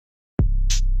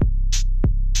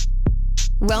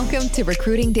Welcome to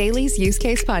Recruiting Daily's Use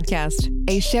Case Podcast,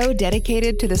 a show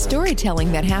dedicated to the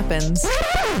storytelling that happens,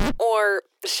 or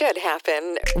should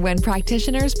happen, when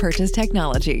practitioners purchase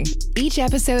technology. Each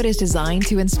episode is designed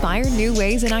to inspire new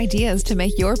ways and ideas to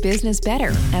make your business better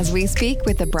as we speak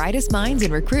with the brightest minds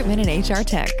in recruitment and HR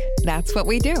tech. That's what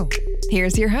we do.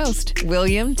 Here's your host,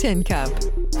 William Tincup.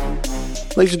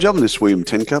 Ladies and gentlemen, this is William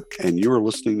Tincup, and you are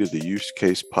listening to the Use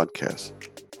Case Podcast.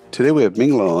 Today we have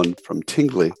Miglė on from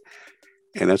Tinggly,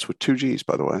 and that's with two G's,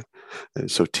 by the way.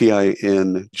 So Tinggly,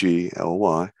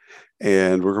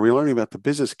 and we're going to be learning about the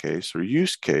business case or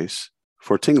use case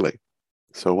for Tinggly.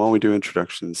 So while we do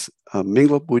introductions,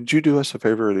 Miglė, would you do us a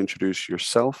favor and introduce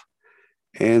yourself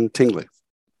and Tinggly?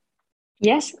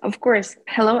 Yes, of course.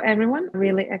 Hello, everyone.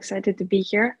 Really excited to be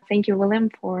here. Thank you, William,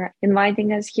 for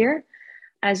inviting us here.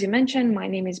 As you mentioned, my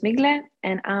name is Miglė,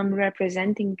 and I'm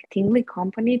representing Tinggly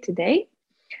company today.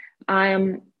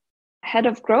 I'm head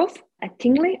of growth at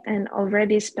Tinggly and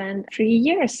already spent 3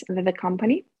 years with the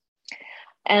company.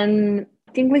 And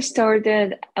Tinggly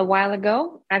started a while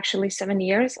ago, actually 7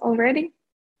 years already.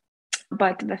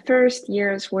 But the first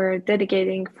years were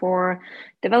dedicating for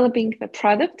developing the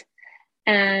product.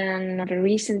 And the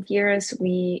recent years,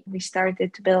 we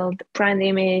started to build brand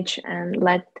image and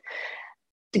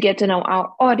to get to know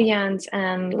our audience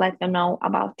and let them know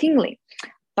about Tinggly.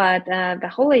 But the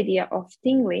whole idea of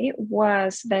Tinggly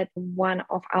was that one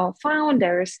of our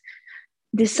founders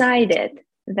decided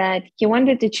that he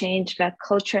wanted to change the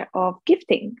culture of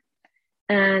gifting.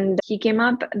 And he came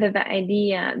up with the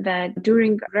idea that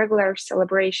during regular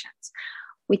celebrations,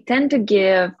 we tend to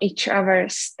give each other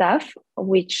stuff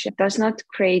which does not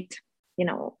create,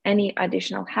 any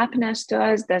additional happiness to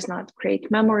us, does not create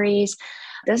memories,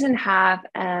 doesn't have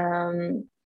a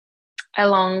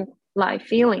long life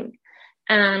feeling.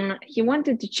 And he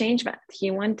wanted to change that.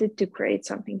 He wanted to create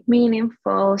something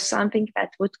meaningful, something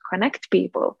that would connect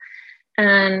people.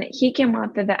 And he came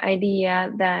up with the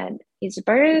idea that it's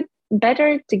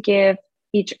better to give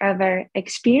each other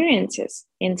experiences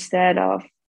instead of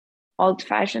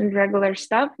old-fashioned regular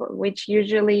stuff, which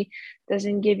usually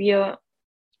doesn't give you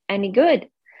any good.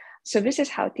 So this is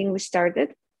how Tinggly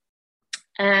started.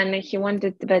 And he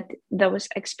wanted that those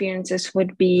experiences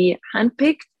would be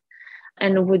handpicked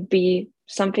and would be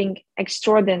something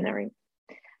extraordinary.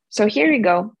 So here you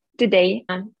go. Today,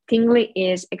 Tinggly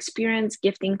is experience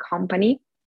gifting company.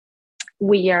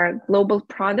 We are a global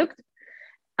product.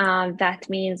 That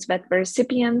means that the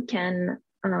recipient can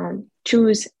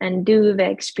choose and do the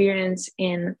experience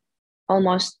in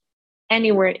almost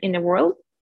anywhere in the world.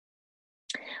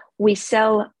 We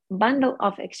sell bundle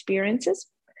of experiences.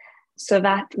 So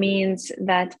that means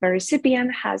that the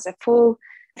recipient has a full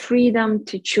freedom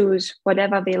to choose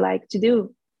whatever they like to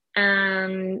do.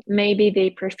 And maybe they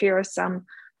prefer some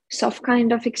soft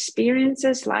kind of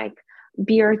experiences like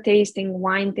beer tasting,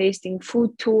 wine tasting,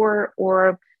 food tour,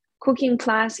 or cooking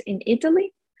class in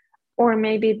Italy. Or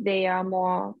maybe they are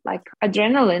more like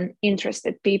adrenaline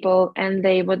interested people and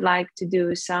they would like to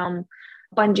do some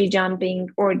bungee jumping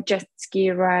or jet ski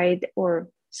ride or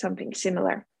something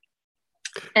similar.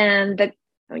 And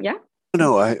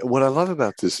What I love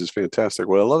about this is fantastic.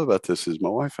 What I love about this is my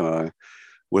wife and I,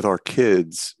 with our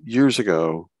kids, years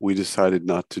ago, we decided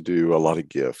not to do a lot of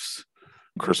gifts,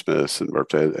 Christmas and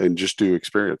birthday, and just do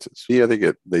experiences. Yeah,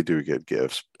 they do get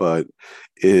gifts, but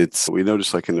we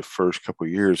noticed like in the first couple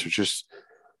of years,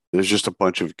 there's just a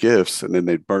bunch of gifts, and then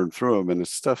they'd burn through them, and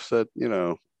it's stuff that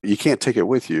you can't take it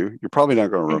with you. You're probably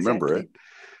not going to remember it,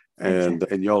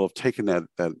 and y'all have taken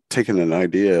taken an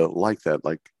idea like that,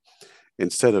 like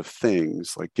instead of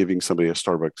things like giving somebody a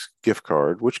Starbucks gift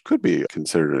card, which could be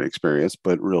considered an experience,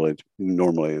 but really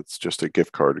normally it's just a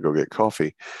gift card to go get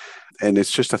coffee, and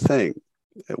it's just a thing,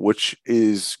 which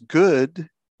is good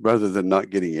rather than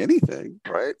not getting anything,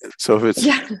 right? So if it's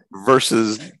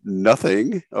versus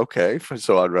nothing, okay,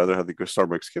 so I'd rather have the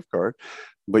Starbucks gift card.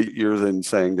 But you're then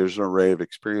saying there's an array of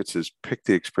experiences. Pick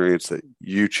the experience that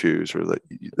you choose or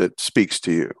that speaks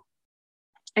to you.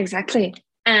 Exactly.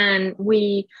 And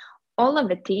all of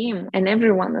the team and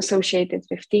everyone associated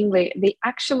with Tinggly, they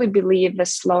actually believe the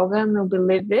slogan we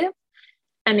live with,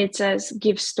 and it says,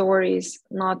 give stories,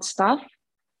 not stuff.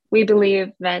 We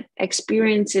believe that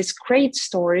experiences create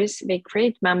stories, they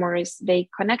create memories, they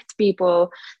connect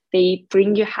people, they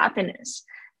bring you happiness.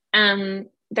 And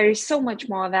there is so much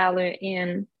more value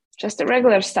in just the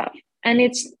regular stuff. And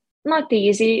it's not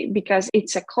easy because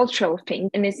it's a cultural thing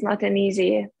and it's not an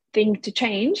easy thing to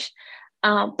change.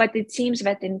 But it seems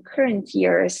that in current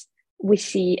years, we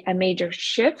see a major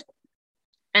shift.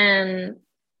 And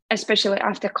especially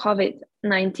after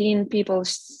COVID-19, people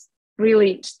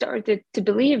really started to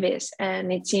believe this.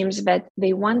 And it seems that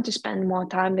they want to spend more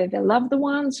time with their loved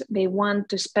ones. They want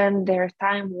to spend their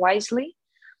time wisely.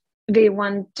 They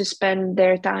want to spend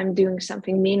their time doing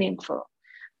something meaningful.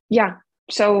 Yeah.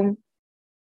 So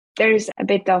there's a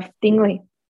bit of Tinggly.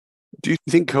 Do you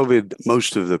think COVID,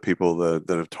 most of the people that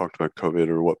have talked about COVID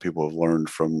or what people have learned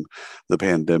from the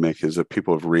pandemic is that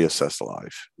people have reassessed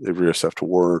life. They've reassessed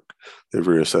work. They've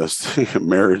reassessed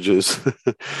marriages.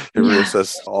 They've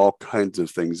reassessed all kinds of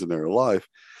things in their life.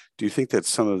 Do you think that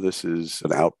some of this is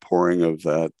an outpouring of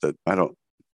that I don't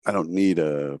need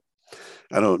a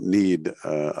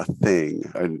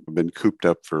thing. I've been cooped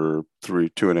up for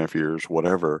 2.5 years,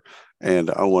 whatever,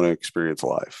 and I want to experience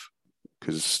life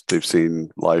because they've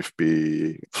seen life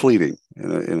be fleeting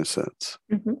in a sense.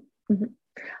 Mm-hmm. Mm-hmm.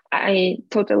 I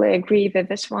totally agree with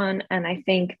this one. And I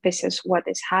think this is what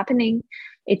is happening.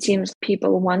 It seems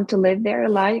people want to live their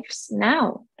lives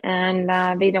now and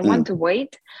they don't want to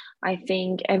wait. I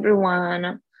think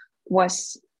everyone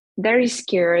was very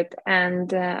scared and,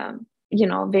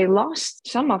 they lost,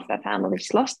 some of the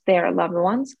families lost their loved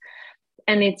ones.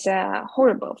 And it's a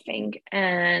horrible thing.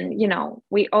 And,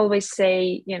 we always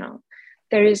say,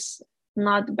 there is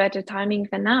not better timing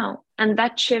than now. And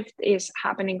that shift is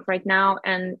happening right now.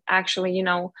 And actually,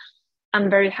 I'm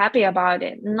very happy about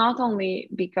it, not only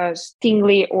because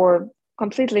Tinggly or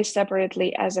completely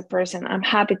separately as a person, I'm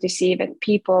happy to see that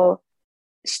people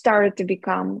start to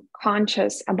become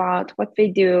conscious about what they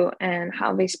do and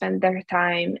how they spend their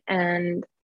time and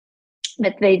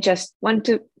that they just want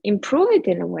to improve it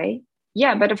in a way.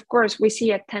 Yeah, but of course, we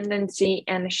see a tendency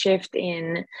and a shift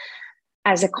in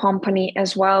as a company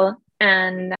as well.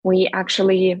 And we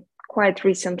actually quite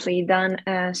recently done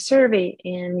a survey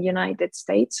in the United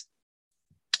States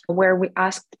where we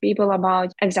asked people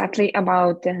about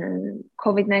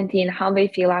COVID-19, how they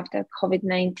feel after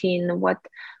COVID-19, what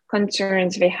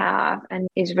concerns they have, and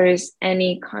if there is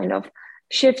any kind of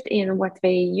shift in what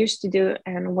they used to do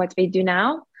and what they do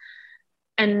now.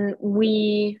 And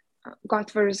we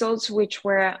got the results, which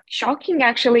were shocking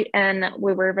actually. And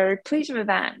we were very pleased with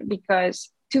that because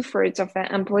 2/3 of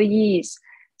the employees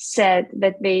said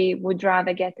that they would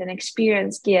rather get an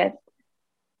experience gift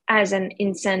as an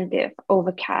incentive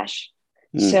over cash.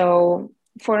 So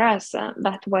for us,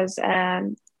 that was a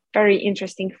very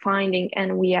interesting finding.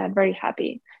 And we are very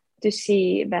happy to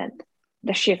see that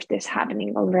the shift is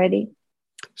happening already.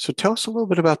 So tell us a little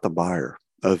bit about the buyer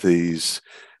of these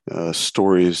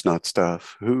stories, not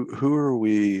stuff.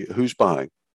 Who's buying?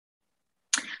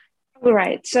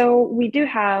 Right. So we do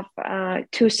have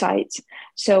 2 sites.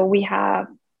 So we have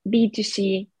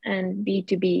B2C and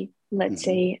B2B, let's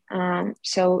say.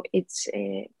 So it's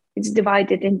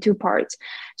divided in 2 parts.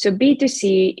 So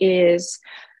B2C is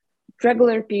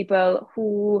regular people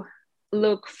who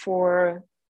look for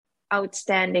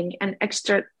outstanding and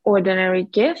extraordinary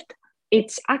gift.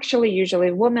 It's actually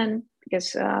usually women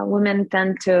because women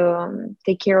tend to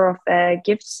take care of the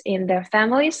gifts in their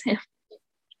families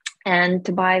and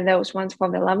to buy those ones for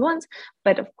their loved ones.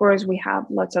 But of course, we have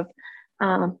lots of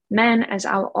men as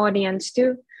our audience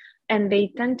too. And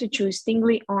they tend to choose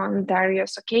Tinggly on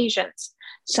various occasions.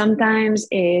 Sometimes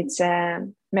it's a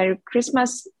Merry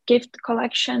Christmas gift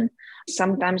collection.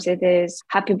 Sometimes it is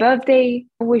happy birthday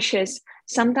wishes.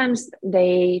 Sometimes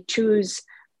they choose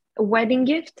a wedding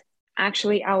gift.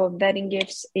 Actually, our wedding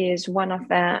gifts is one of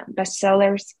the best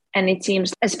sellers. And it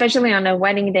seems, especially on a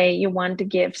wedding day, you want to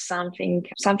give something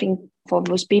for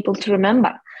those people to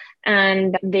remember.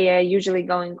 And they are usually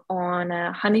going on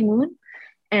a honeymoon.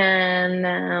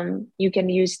 And you can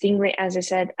use Tinggly, as I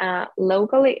said,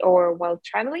 locally or while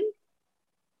traveling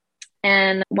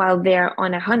and while they're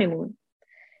on a honeymoon.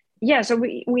 Yeah, so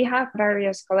we have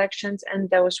various collections and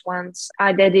those ones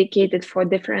are dedicated for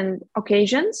different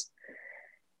occasions.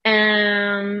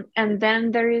 And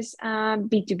then there is a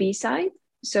B2B side.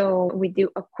 So we do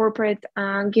a corporate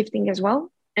gifting as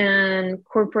well. And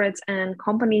corporates and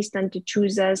companies tend to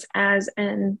choose us as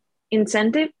an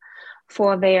incentive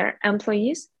for their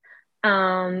employees.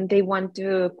 They want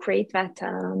to create that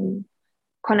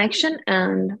connection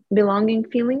and belonging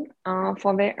feeling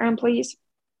for their employees.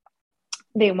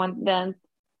 They want that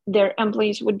their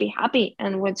employees would be happy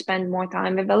and would spend more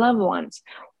time with their loved ones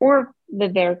or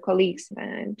with their colleagues.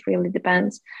 It really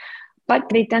depends. But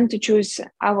they tend to choose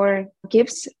our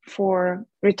gifts for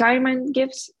retirement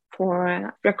gifts,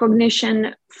 for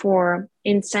recognition, for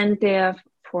incentive,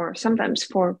 for sometimes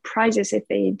for prizes if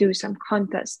they do some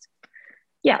contest.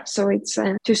 Yeah, so it's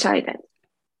 2-sided.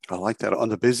 I like that. On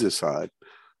the business side,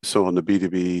 so on the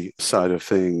B2B side of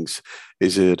things,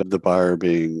 is it the buyer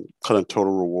being kind of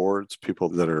total rewards, people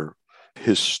that are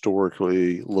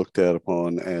historically looked at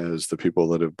upon as the people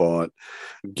that have bought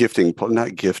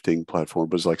not gifting platform,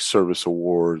 but like service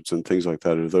awards and things like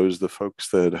that? Are those the folks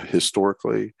that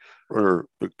historically,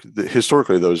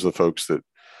 those are the folks that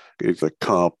the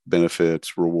comp,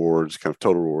 benefits, rewards, kind of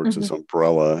total rewards, this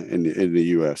umbrella in the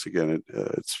U.S. Again,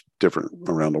 it's different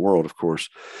around the world, of course.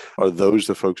 Are those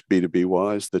the folks B2B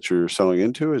wise that you're selling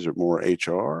into? Is it more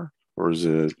HR or is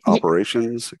it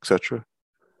operations, etc.?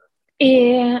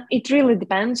 Yeah, it really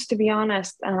depends, to be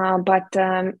honest. But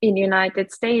in the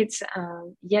United States,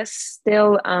 yes,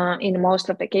 still in most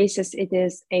of the cases, it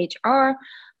is HR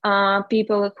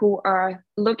people who are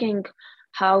looking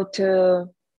how to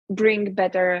bring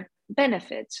better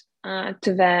benefits to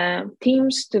the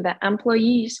teams, to the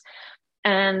employees,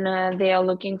 and they are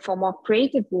looking for more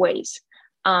creative ways.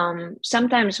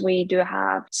 Sometimes we do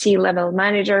have C-level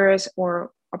managers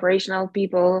or operational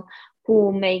people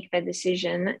who make the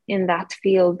decision in that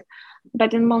field.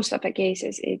 But in most of the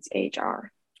cases, it's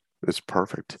HR. That's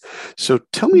perfect. So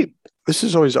tell me,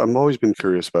 I'm always been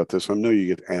curious about this. I know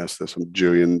you get asked this a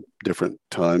jillion different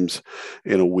times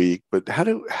in a week, but how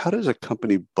does a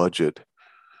company budget,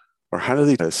 or how do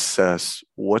they assess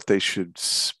what they should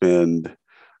spend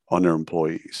on their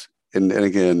employees? And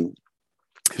again,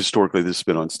 historically, this has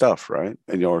been on stuff, right?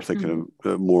 And y'all are thinking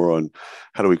of more on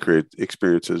how do we create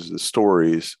experiences and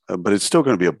stories, but it's still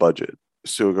going to be a budget.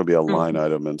 It's still going to be a line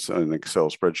item in an Excel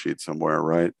spreadsheet somewhere,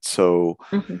 right? So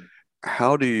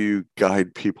how do you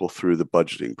guide people through the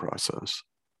budgeting process?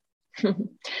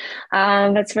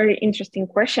 That's a very interesting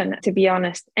question, to be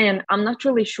honest. And I'm not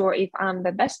really sure if I'm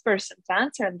the best person to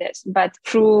answer this, but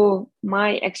through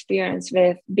my experience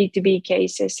with B2B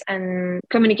cases and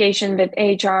communication with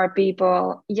HR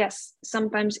people, yes,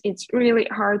 sometimes it's really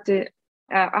a hard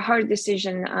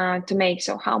decision to make.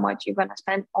 So how much you're going to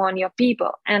spend on your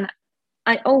people. And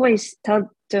I always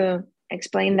tell to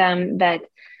explain them that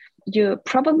you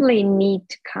probably need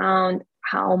to count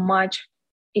how much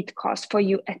it costs for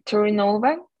you a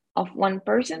turnover of one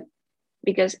person,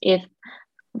 because if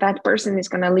that person is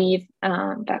going to leave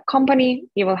the company,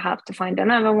 you will have to find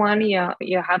another one.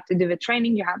 You have to do the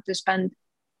training. You have to spend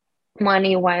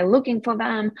money while looking for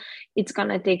them. It's going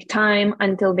to take time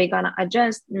until they're going to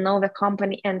adjust, know the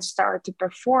company, and start to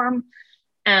perform.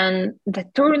 And the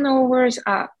turnovers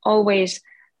are always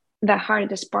the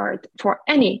hardest part for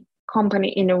any company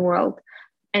in the world.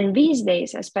 And these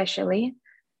days, especially,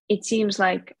 it seems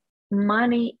like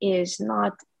money is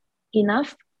not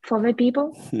enough for the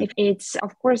people. If it's,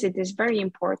 of course, it is very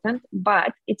important,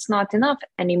 but it's not enough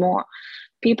anymore.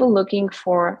 People looking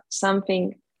for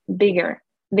something bigger.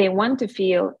 They want to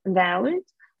feel valued.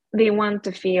 They want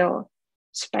to feel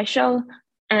special,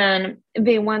 and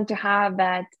they want to have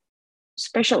that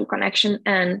special connection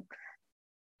with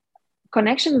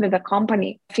the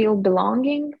company, feel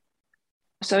belonging.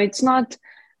 So it's not,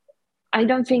 I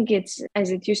don't think it's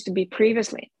as it used to be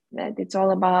previously, that it's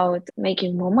all about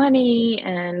making more money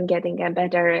and getting a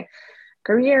better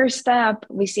career step.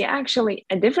 We see actually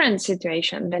a different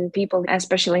situation than people,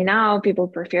 especially now, people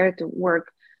prefer to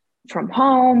work from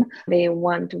home. They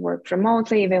want to work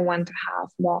remotely. They want to have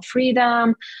more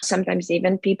freedom. Sometimes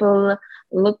even people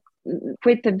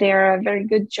quit their very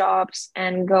good jobs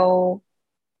and go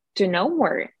to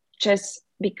nowhere just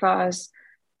because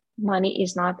money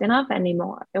is not enough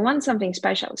anymore. They want something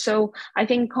special. So I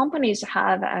think companies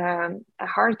have a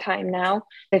hard time now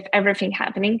with everything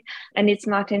happening, and it's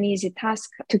not an easy task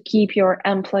to keep your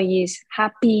employees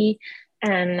happy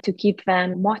and to keep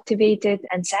them motivated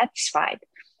and satisfied.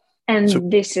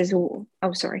 And this is,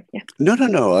 sorry. Yeah.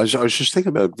 No. I was just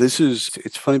thinking about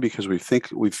it's funny because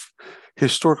we've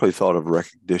historically thought of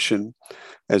recognition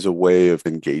as a way of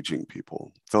engaging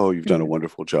people. Oh, you've done a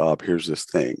wonderful job. Here's this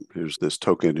thing. Here's this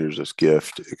token. Here's this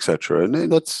gift, etc.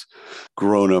 And that's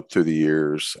grown up through the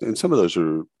years. And some of those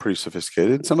are pretty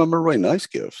sophisticated. And some of them are really nice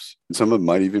gifts. And some of them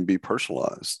might even be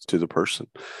personalized to the person.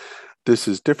 This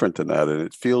is different than that, and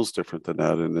it feels different than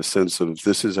that in the sense of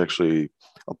this is actually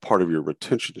a part of your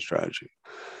retention strategy.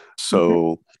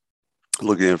 So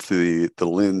looking at through the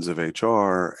lens of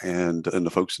HR and the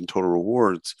folks in total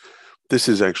rewards, this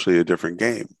is actually a different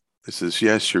game. This is,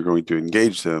 yes, you're going to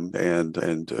engage them and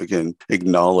again,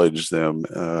 acknowledge them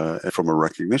from a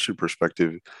recognition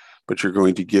perspective, but you're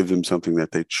going to give them something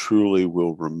that they truly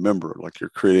will remember, like you're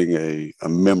creating a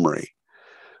memory,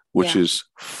 which is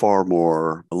far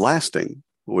more lasting,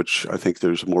 which I think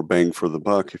there's more bang for the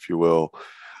buck, if you will.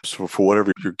 So for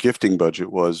whatever your gifting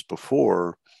budget was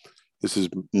before, this is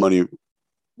money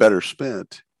better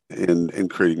spent in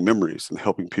creating memories and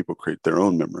helping people create their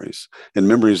own memories and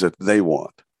memories that they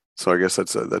want. So I guess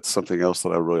that's something else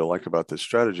that I really like about this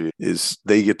strategy is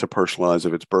they get to personalize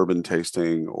if it's bourbon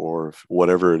tasting or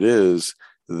whatever it is,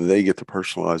 they get to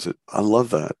personalize it. I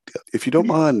love that. If you don't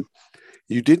mind,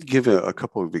 you did give a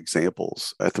couple of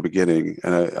examples at the beginning,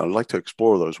 and I'd like to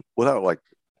explore those without like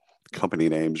company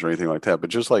names or anything like that, but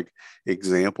just like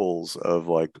examples of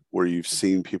like where you've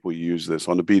seen people use this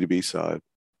on the B2B side.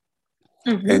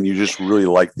 And you just really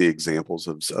like the examples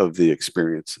of the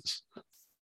experiences.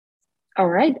 All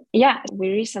right. Yeah,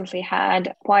 we recently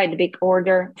had quite a big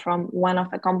order from one of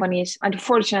the companies.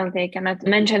 Unfortunately, I cannot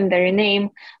mention their name,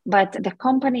 but the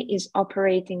company is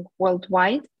operating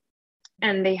worldwide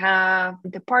and they have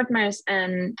departments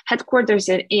and headquarters.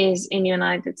 It is in the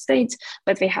United States,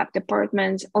 but they have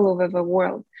departments all over the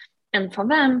world. And for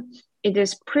them, it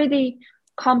is pretty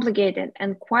complicated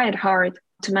and quite hard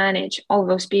to manage all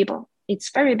those people. It's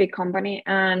a very big company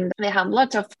and they have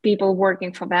lots of people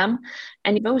working for them.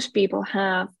 And those people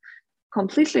have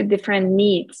completely different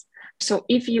needs. So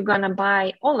if you're going to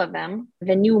buy all of them,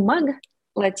 the new mug,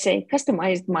 let's say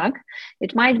customized mug,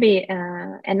 it might be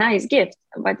a nice gift,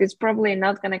 but it's probably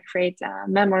not going to create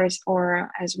memories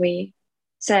or, as we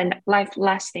said,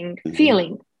 life-lasting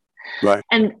feeling. Right.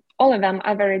 And all of them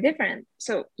are very different.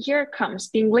 So here comes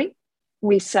Tinggly.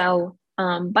 We sell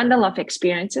bundle of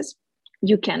experiences.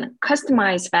 You can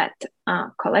customize that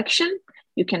collection.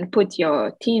 You can put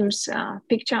your team's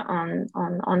picture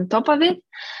on top of it.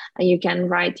 You can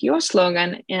write your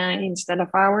slogan instead of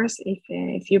ours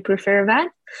if you prefer that.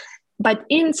 But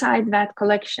inside that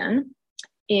collection,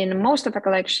 in most of the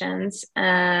collections,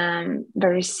 the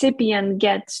recipient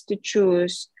gets to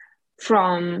choose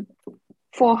from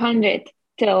 400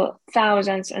 till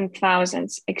thousands and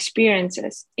thousands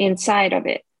experiences inside of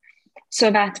it. So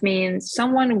that means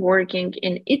someone working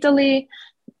in Italy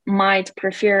might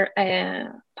prefer a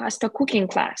pasta cooking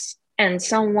class, and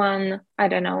someone, I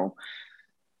don't know,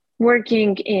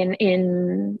 working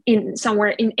in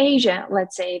somewhere in Asia,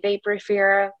 let's say, they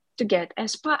prefer to get a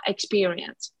spa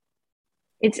experience.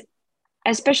 It's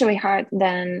especially hard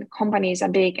when companies are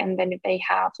big and then they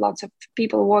have lots of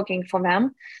people working for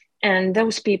them, and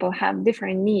those people have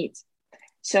different needs.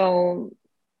 So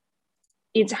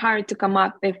it's hard to come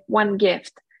up with one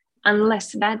gift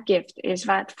unless that gift is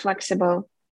that flexible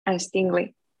as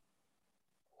Tinggly.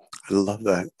 I love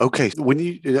that. Okay.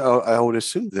 I would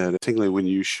assume that Tinggly, when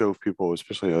you show people,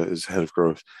 especially as head of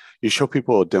growth, you show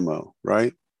people a demo,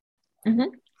 right?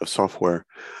 Of software.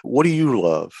 What do you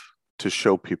love to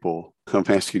show people? I'm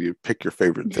asking you to pick your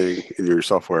favorite thing in your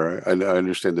software. I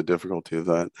understand the difficulty of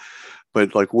that.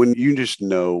 But like when you just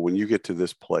know, when you get to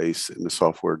this place in the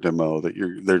software demo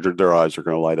that their eyes are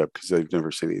going to light up because they've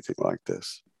never seen anything like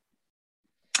this.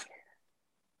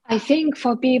 I think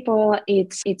for people,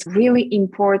 it's really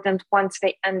important once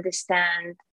they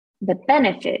understand the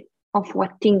benefit of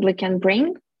what Tinggly can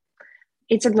bring.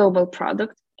 It's a global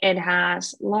product. It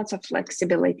has lots of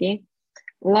flexibility,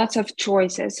 lots of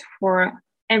choices for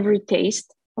every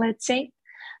taste, let's say.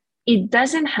 It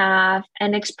doesn't have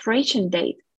an expiration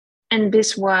date. And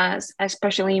this was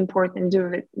especially important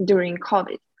during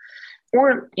COVID.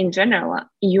 Or in general,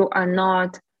 you are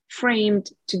not framed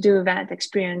to do that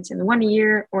experience in 1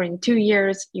 year or in 2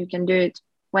 years. You can do it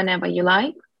whenever you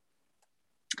like.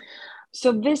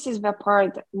 So this is the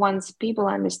part, once people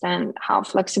understand how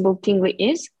flexible Tinggly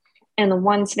is, and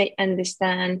once they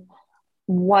understand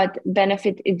what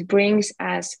benefit it brings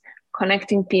as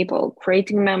connecting people,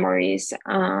 creating memories,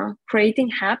 creating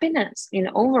happiness in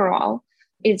overall,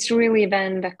 it's really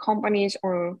then the companies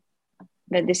or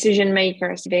the decision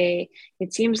makers,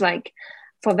 it seems like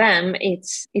for them,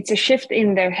 it's a shift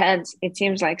in their heads. It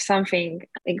seems like something,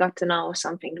 they got to know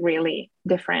something really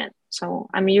different. So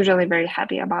I'm usually very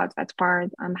happy about that part.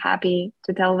 I'm happy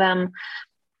to tell them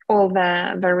all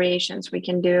the variations we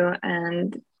can do.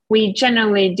 And we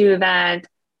generally do that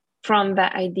from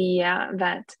the idea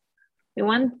that we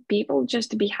want people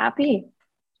just to be happy.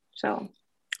 So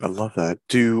I love that.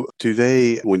 Do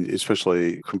they, when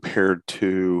especially compared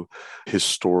to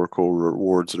historical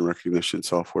rewards and recognition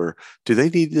software, do they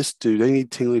need this? Do they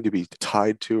need Tinggly to be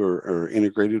tied to or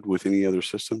integrated with any other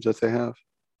systems that they have?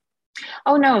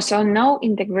 Oh, no. So no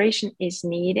integration is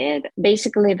needed.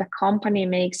 Basically, the company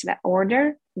makes the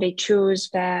order. They choose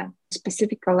the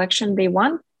specific collection they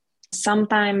want.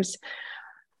 Sometimes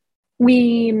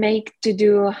we make to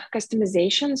do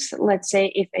customizations. Let's say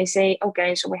if I say,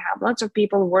 okay, so we have lots of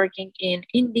people working in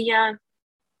India.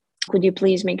 Could you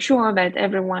please make sure that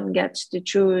everyone gets to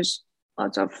choose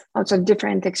lots of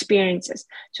different experiences?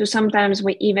 So sometimes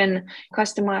we even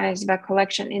customize the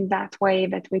collection in that way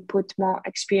that we put more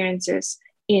experiences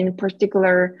in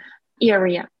particular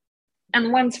area.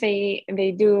 And once they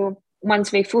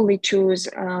fully choose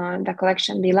the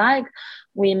collection they like,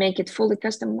 we make it fully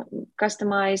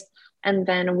customized, and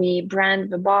then we brand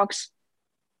the box,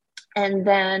 and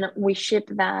then we ship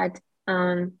that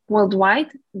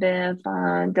worldwide with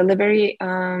delivery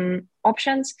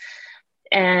options.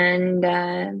 And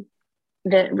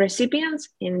the recipients,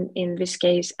 in this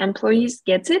case employees,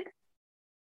 gets it,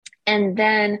 and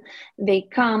then they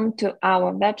come to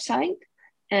our website,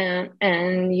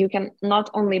 and you can not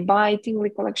only buy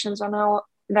Tinggly collections on our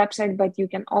website, but you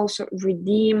can also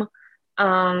redeem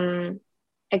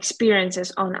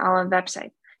experiences on our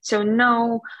website. So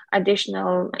no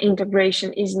additional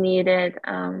integration is needed.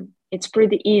 It's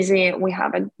pretty easy. We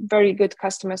have a very good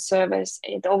customer service.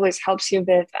 It always helps you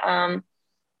with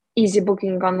easy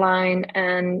booking online.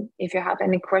 And if you have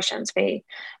any questions, they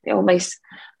always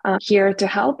here to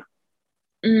help.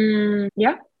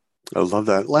 Yeah. I love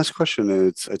that. Last question,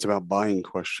 it's about buying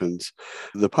questions.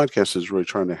 The podcast is really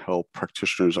trying to help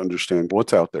practitioners understand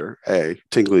what's out there.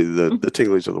 Tinggly, the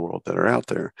Tinglys of the world that are out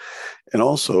there, and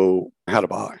also how to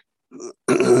buy.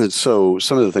 So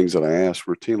some of the things that I ask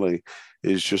routinely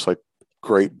is just like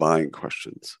great buying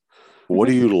questions. What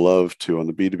do you love to, on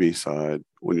the B2B side,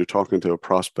 when you're talking to a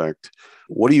prospect,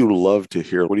 what do you love to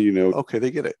hear? What do you know? Okay,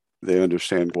 they get it. They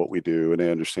understand what we do, and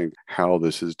they understand how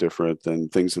this is different than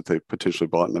things that they've potentially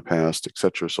bought in the past, et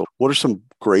cetera. So what are some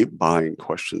great buying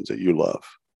questions that you love?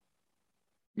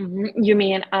 You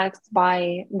mean asked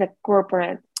by the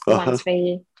corporate once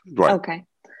they... Right. Okay.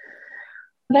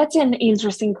 That's an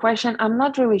interesting question. I'm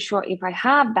not really sure if I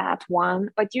have that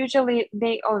one, but usually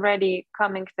they already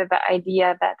coming to the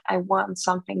idea that I want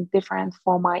something different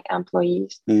for my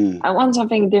employees. I want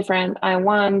something different. I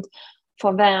want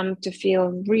for them to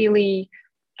feel really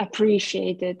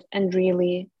appreciated and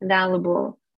really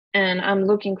valuable. And I'm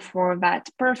looking for that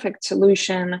perfect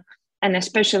solution. And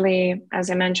especially, as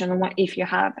I mentioned, if you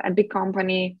have a big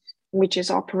company which is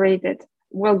operated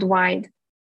worldwide,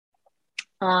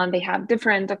 they have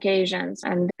different occasions,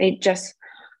 and they just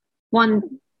want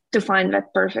to find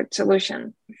that perfect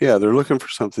solution. Yeah, they're looking for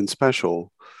something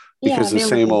special, because the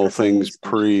same old things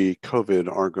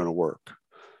pre-COVID aren't going to work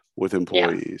with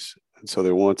employees. Yeah. And so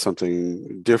they want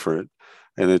something different.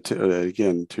 And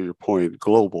again, to your point,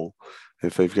 global.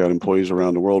 If they've got employees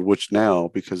around the world, which now,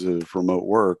 because of remote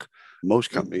work, most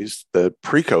companies that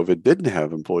pre-COVID didn't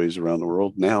have employees around the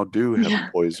world now do have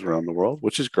employees around the world,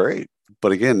 which is great.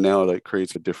 But again, now that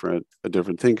creates a different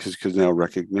thing, because now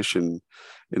recognition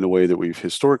in the way that we've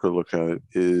historically looked at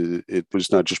it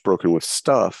was not just broken with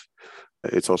stuff.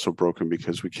 It's also broken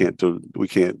because we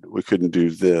couldn't do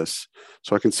this.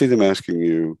 So I can see them asking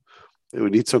you, we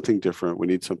need something different. We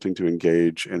need something to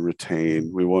engage and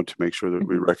retain. We want to make sure that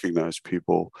we recognize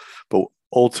people, but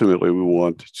ultimately we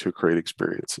want to create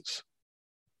experiences.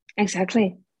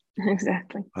 Exactly.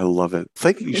 I love it.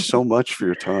 Thank you so much for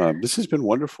your time. This has been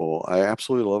wonderful. I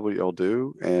absolutely love what y'all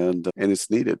do, and it's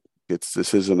needed.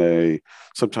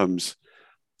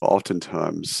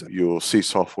 Oftentimes you'll see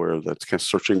software that's kind of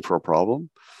searching for a problem.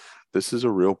 This is a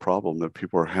real problem that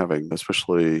people are having,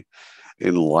 especially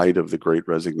in light of the great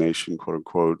resignation, quote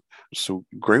unquote. So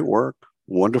great work,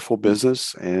 wonderful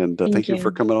business. And thank you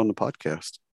for coming on the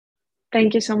podcast.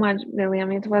 Thank you so much,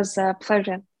 William. It was a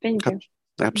pleasure. Thank you.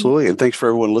 Absolutely. And thanks for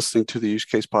everyone listening to the Use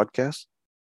Case Podcast.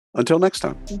 Until next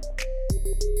time.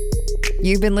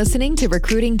 You've been listening to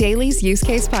Recruiting Daily's Use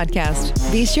Case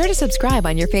Podcast. Be sure to subscribe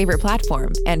on your favorite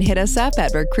platform and hit us up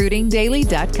at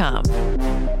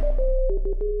recruitingdaily.com.